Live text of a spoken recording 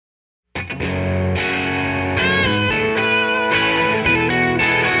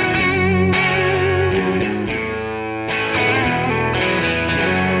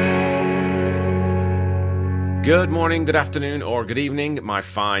Good morning, good afternoon, or good evening, my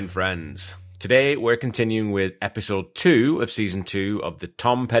fine friends. Today, we're continuing with episode 2 of season 2 of the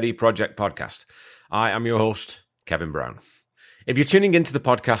Tom Petty Project podcast. I am your host, Kevin Brown. If you're tuning into the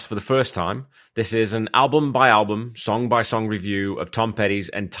podcast for the first time, this is an album-by-album, song-by-song review of Tom Petty's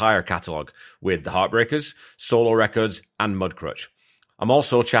entire catalogue with The Heartbreakers, Solo Records, and Mudcrutch. I'm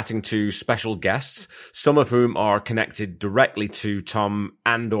also chatting to special guests, some of whom are connected directly to Tom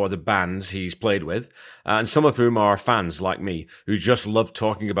and or the bands he's played with, and some of whom are fans like me, who just love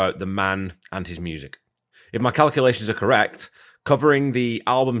talking about the man and his music. If my calculations are correct, covering the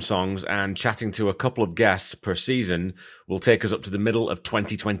album songs and chatting to a couple of guests per season will take us up to the middle of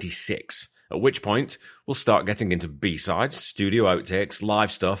 2026. At which point, we'll start getting into B-sides, studio outtakes,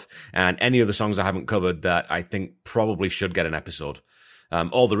 live stuff, and any other songs I haven't covered that I think probably should get an episode.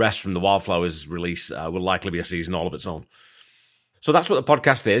 All the rest from the Wildflowers release will likely be a season all of its own. So that's what the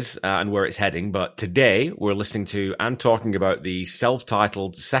podcast is and where it's heading. But today we're listening to and talking about the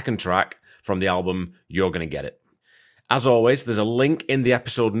self-titled second track from the album You're Gonna Get It. As always, there's a link in the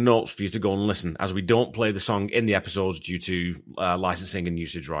episode notes for you to go and listen, as we don't play the song in the episodes due to licensing and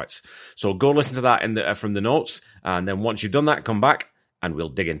usage rights. So go listen to that from the notes, and then once you've done that, come back and we'll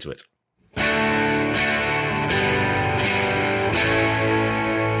dig into it.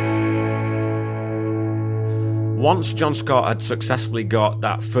 Once John Scott had successfully got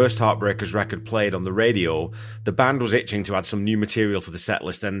that first Heartbreakers record played on the radio, the band was itching to add some new material to the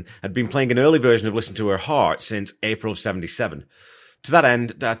setlist and had been playing an early version of Listen to Her Heart since April of 77. To that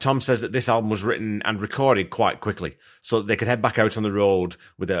end, Tom says that this album was written and recorded quite quickly, so that they could head back out on the road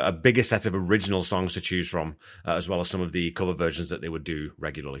with a bigger set of original songs to choose from, as well as some of the cover versions that they would do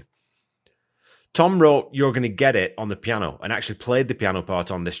regularly. Tom wrote You're Gonna Get It on the piano and actually played the piano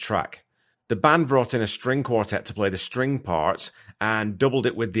part on this track. The band brought in a string quartet to play the string parts and doubled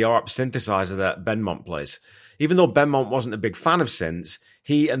it with the ARP synthesizer that Benmont plays. Even though Benmont wasn't a big fan of synths,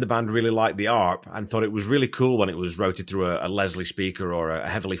 he and the band really liked the ARP and thought it was really cool when it was routed through a Leslie speaker or a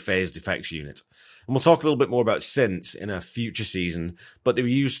heavily phased effects unit. And we'll talk a little bit more about synths in a future season, but they were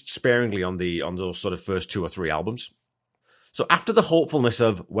used sparingly on those sort of first 2 or 3 albums. So after the hopefulness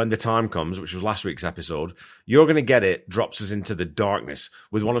of When the Time Comes, which was last week's episode, You're Gonna Get It drops us into the darkness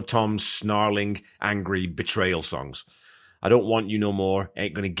with one of Tom's snarling, angry betrayal songs. I Don't Want You No More,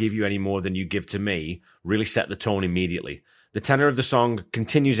 Ain't Gonna Give You Any More Than You Give to Me really set the tone immediately. The tenor of the song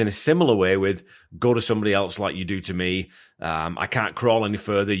continues in a similar way with Go to Somebody Else Like You Do to Me, I Can't Crawl Any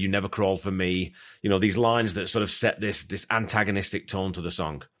Further, You Never Crawled for Me. You know, these lines that sort of set this antagonistic tone to the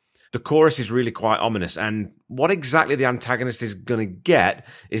song. The chorus is really quite ominous, and what exactly the antagonist is going to get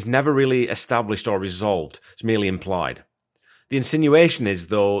is never really established or resolved. It's merely implied. The insinuation is,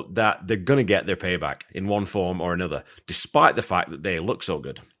 though, that they're going to get their payback in one form or another, despite the fact that they look so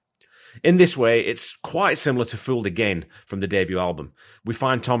good. In this way, it's quite similar to Fooled Again from the debut album. We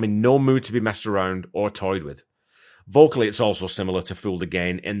find Tom in no mood to be messed around or toyed with. Vocally, it's also similar to Fooled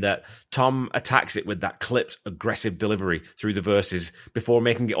Again in that Tom attacks it with that clipped, aggressive delivery through the verses before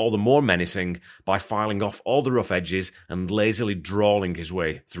making it all the more menacing by filing off all the rough edges and lazily drawling his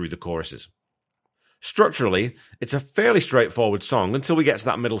way through the choruses. Structurally, it's a fairly straightforward song until we get to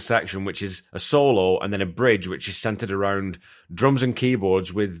that middle section, which is a solo and then a bridge which is centered around drums and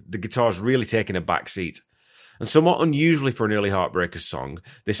keyboards with the guitars really taking a back seat. And somewhat unusually for an early Heartbreakers song,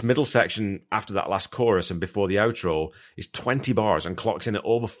 this middle section after that last chorus and before the outro is 20 bars and clocks in at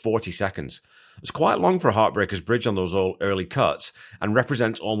over 40 seconds. It's quite long for a Heartbreakers bridge on those early cuts and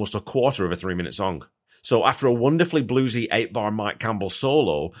represents almost a quarter of a 3-minute song. So after a wonderfully bluesy 8-bar Mike Campbell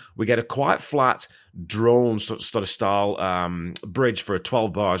solo, we get a quite flat drone sort of style bridge for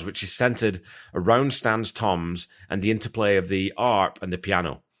 12 bars, which is centered around Stan's toms and the interplay of the ARP and the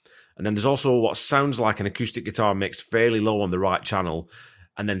piano. And then there's also what sounds like an acoustic guitar mixed fairly low on the right channel.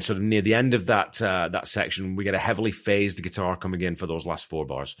 And then sort of near the end of that section, we get a heavily phased guitar coming in for those last 4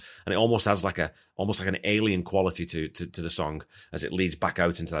 bars. And it almost has like an alien quality to the song as it leads back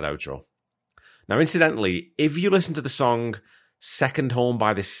out into that outro. Now, incidentally, if you listen to the song Second Home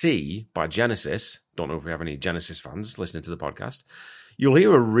by the Sea by Genesis, don't know if we have any Genesis fans listening to the podcast, you'll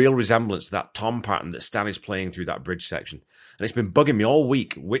hear a real resemblance to that tom pattern that Stan is playing through that bridge section. And it's been bugging me all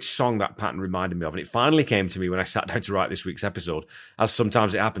week which song that pattern reminded me of. And it finally came to me when I sat down to write this week's episode, as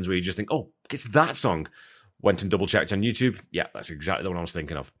sometimes it happens where you just think, oh, it's that song. Went and double-checked on YouTube. Yeah, that's exactly the one I was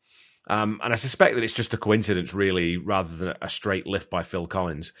thinking of. And I suspect that it's just a coincidence, really, rather than a straight lift by Phil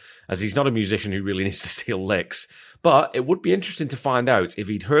Collins, as he's not a musician who really needs to steal licks. But it would be interesting to find out if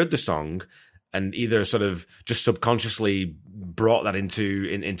he'd heard the song and either sort of just subconsciously brought that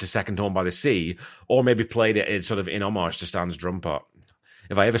into Second Home by the Sea, or maybe played it sort of in homage to Stan's drum part.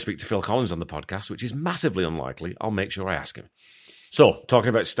 If I ever speak to Phil Collins on the podcast, which is massively unlikely, I'll make sure I ask him. So, talking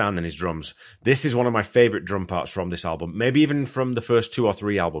about Stan and his drums, this is one of my favourite drum parts from this album, maybe even from the first 2 or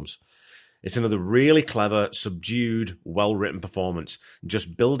 3 albums. It's another really clever, subdued, well-written performance,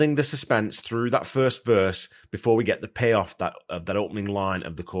 just building the suspense through that first verse before we get the payoff of that opening line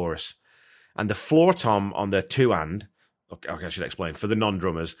of the chorus. And the floor tom on the 2-and, okay, I should explain, for the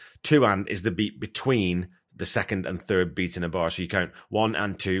non-drummers, 2-and is the beat between the second and third beat in a bar. So you count 1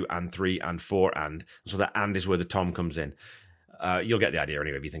 and 2 and 3 and 4 and. So the and is where the tom comes in. You'll get the idea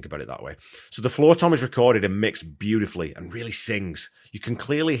anyway if you think about it that way. So the floor tom is recorded and mixed beautifully and really sings. You can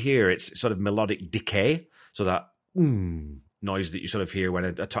clearly hear its sort of melodic decay, so that noise that you sort of hear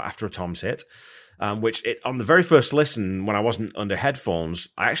when after a tom's hit, which on the very first listen, when I wasn't under headphones,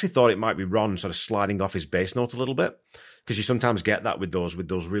 I actually thought it might be Ron sort of sliding off his bass note a little bit, because you sometimes get that with those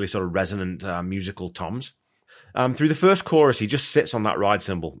really sort of resonant musical toms. Through the first chorus, he just sits on that ride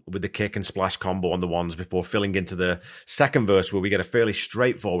cymbal with the kick and splash combo on the ones before filling into the second verse where we get a fairly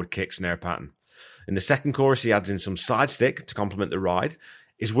straightforward kick snare pattern. In the second chorus, he adds in some side stick to complement the ride.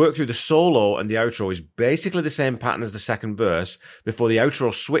 His work through the solo and the outro is basically the same pattern as the second verse before the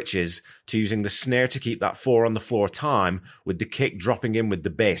outro switches to using the snare to keep that 4 on the floor time with the kick dropping in with the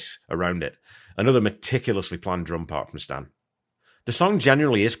bass around it. Another meticulously planned drum part from Stan. The song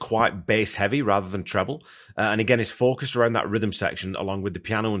generally is quite bass heavy rather than treble, and again is focused around that rhythm section along with the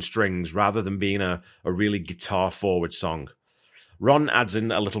piano and strings rather than being a really guitar forward song. Ron adds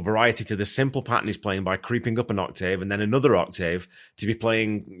in a little variety to the simple pattern he's playing by creeping up an octave and then another octave to be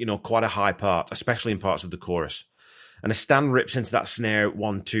playing, quite a high part, especially in parts of the chorus. And as Stan rips into that snare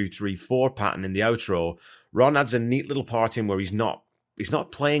 1, 2, 3, 4 pattern in the outro, Ron adds a neat little part in where he's not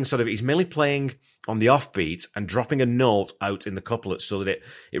playing he's mainly playing on the offbeat and dropping a note out in the couplets so that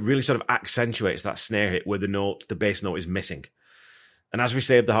it really sort of accentuates that snare hit where the bass note is missing. And as we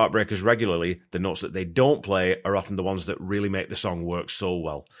say of the Heartbreakers regularly, the notes that they don't play are often the ones that really make the song work so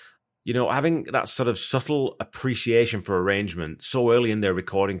well. Having that sort of subtle appreciation for arrangement so early in their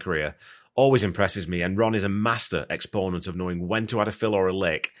recording career always impresses me, and Ron is a master exponent of knowing when to add a fill or a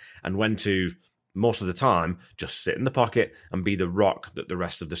lick and when to, most of the time, just sit in the pocket and be the rock that the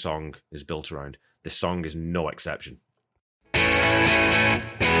rest of the song is built around. This song is no exception.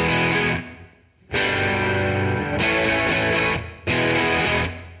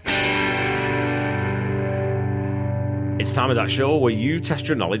 It's time of that show where you test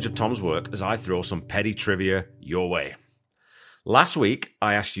your knowledge of Tom's work as I throw some petty trivia your way. Last week,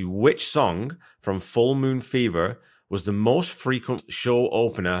 I asked you which song from Full Moon Fever was the most frequent show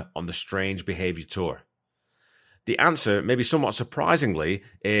opener on the Strange Behaviour tour. The answer, maybe somewhat surprisingly,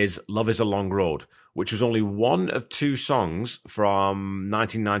 is Love is a Long Road, which was only one of 2 songs from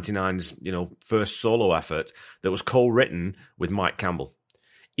 1999's, first solo effort that was co-written with Mike Campbell.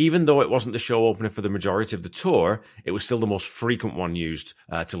 Even though it wasn't the show opener for the majority of the tour, it was still the most frequent one used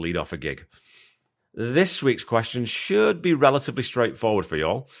to lead off a gig. This week's question should be relatively straightforward for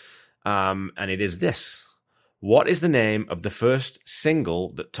y'all, and it is this. What is the name of the first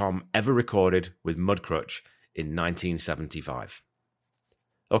single that Tom ever recorded with Mudcrutch in 1975?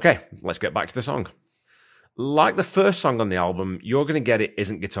 Okay, let's get back to the song. Like the first song on the album, You're Gonna Get It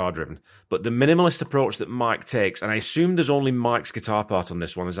isn't guitar-driven, but the minimalist approach that Mike takes, and I assume there's only Mike's guitar part on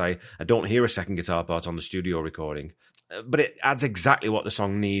this one, as I don't hear a second guitar part on the studio recording, but it adds exactly what the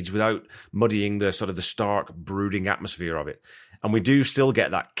song needs without muddying the sort of the stark, brooding atmosphere of it. And we do still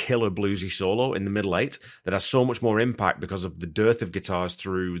get that killer bluesy solo in the middle 8 that has so much more impact because of the dearth of guitars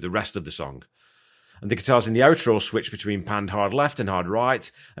through the rest of the song. And the guitars in the outro switch between panned hard left and hard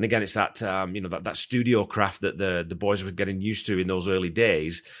right. And again, it's that, that studio craft that the boys were getting used to in those early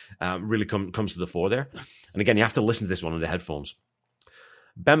days really comes to the fore there. And again, you have to listen to this one on the headphones.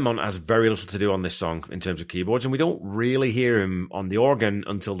 Benmont has very little to do on this song in terms of keyboards, and we don't really hear him on the organ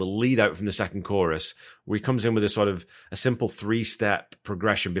until the lead out from the second chorus, where he comes in with a simple 3-step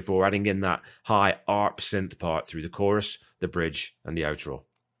progression before adding in that high ARP synth part through the chorus, the bridge, and the outro.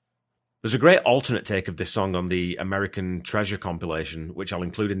 There's a great alternate take of this song on the American Treasure compilation, which I'll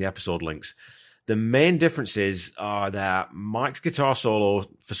include in the episode links. The main differences are that Mike's guitar solo,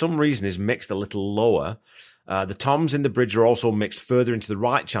 for some reason, is mixed a little lower. The toms in the bridge are also mixed further into the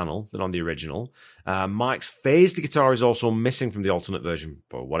right channel than on the original. Mike's phased guitar is also missing from the alternate version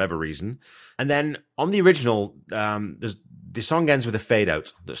for whatever reason. And then on the original, the song ends with a fade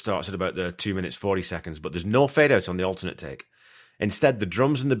out that starts at about the 2 minutes 40 seconds, but there's no fade out on the alternate take. Instead, the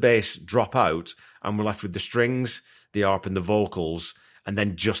drums and the bass drop out, and we're left with the strings, the ARP, and the vocals, and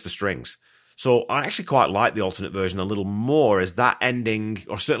then just the strings. So I actually quite like the alternate version a little more, as that ending,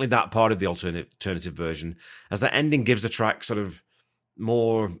 or certainly that part of the alternative version, as that ending gives the track sort of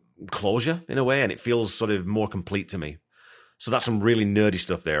more closure in a way, and it feels sort of more complete to me. So that's some really nerdy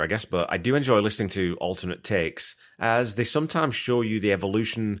stuff there, I guess, but I do enjoy listening to alternate takes, as they sometimes show you the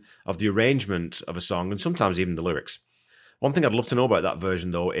evolution of the arrangement of a song and sometimes even the lyrics. One thing I'd love to know about that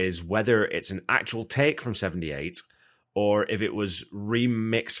version, though, is whether it's an actual take from 78 or if it was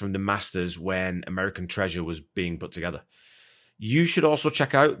remixed from the masters when American Treasure was being put together. You should also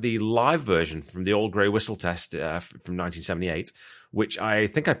check out the live version from the Old Grey Whistle Test from 1978, which I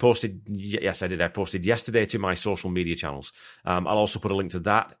think I posted. Yes, I did. I posted yesterday to my social media channels. I'll also put a link to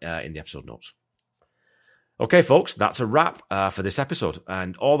that in the episode notes. Okay, folks, that's a wrap for this episode,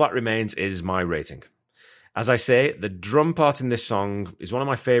 and all that remains is my rating. As I say, the drum part in this song is one of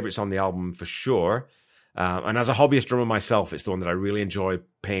my favorites on the album for sure. And as a hobbyist drummer myself, it's the one that I really enjoy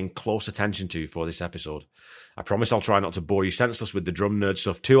paying close attention to for this episode. I promise I'll try not to bore you senseless with the drum nerd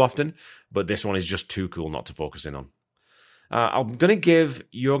stuff too often, but this one is just too cool not to focus in on. I'm going to give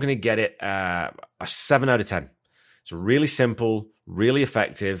You're Gonna Get It a 7 out of 10. It's a really simple, really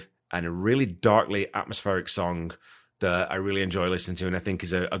effective, and a really darkly atmospheric song that I really enjoy listening to and I think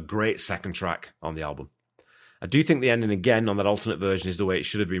is a great second track on the album. I do think the ending again on that alternate version is the way it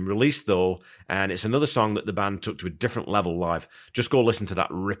should have been released though, and it's another song that the band took to a different level live. Just go listen to that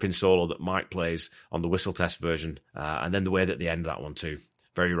ripping solo that Mike plays on the Whistle Test version, and then the way that they end that one too.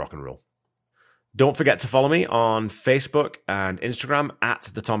 Very rock and roll. Don't forget to follow me on Facebook and Instagram at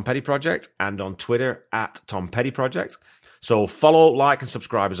The Tom Petty Project and on Twitter at Tom Petty Project. So follow, like, and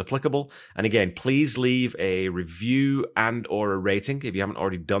subscribe as applicable. And again, please leave a review and or a rating if you haven't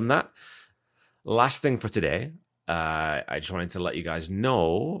already done that. Last thing for today, I just wanted to let you guys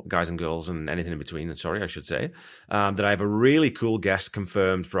know, guys and girls and anything in between, I should say, that I have a really cool guest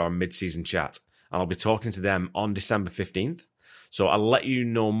confirmed for our mid-season chat. And I'll be talking to them on December 15th. So I'll let you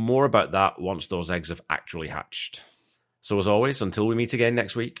know more about that once those eggs have actually hatched. So as always, until we meet again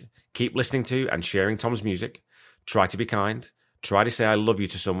next week, keep listening to and sharing Tom's music. Try to be kind. Try to say I love you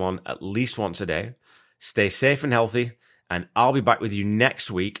to someone at least once a day. Stay safe and healthy. And I'll be back with you next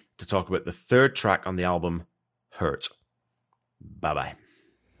week to talk about the third track on the album, Hurt. Bye-bye.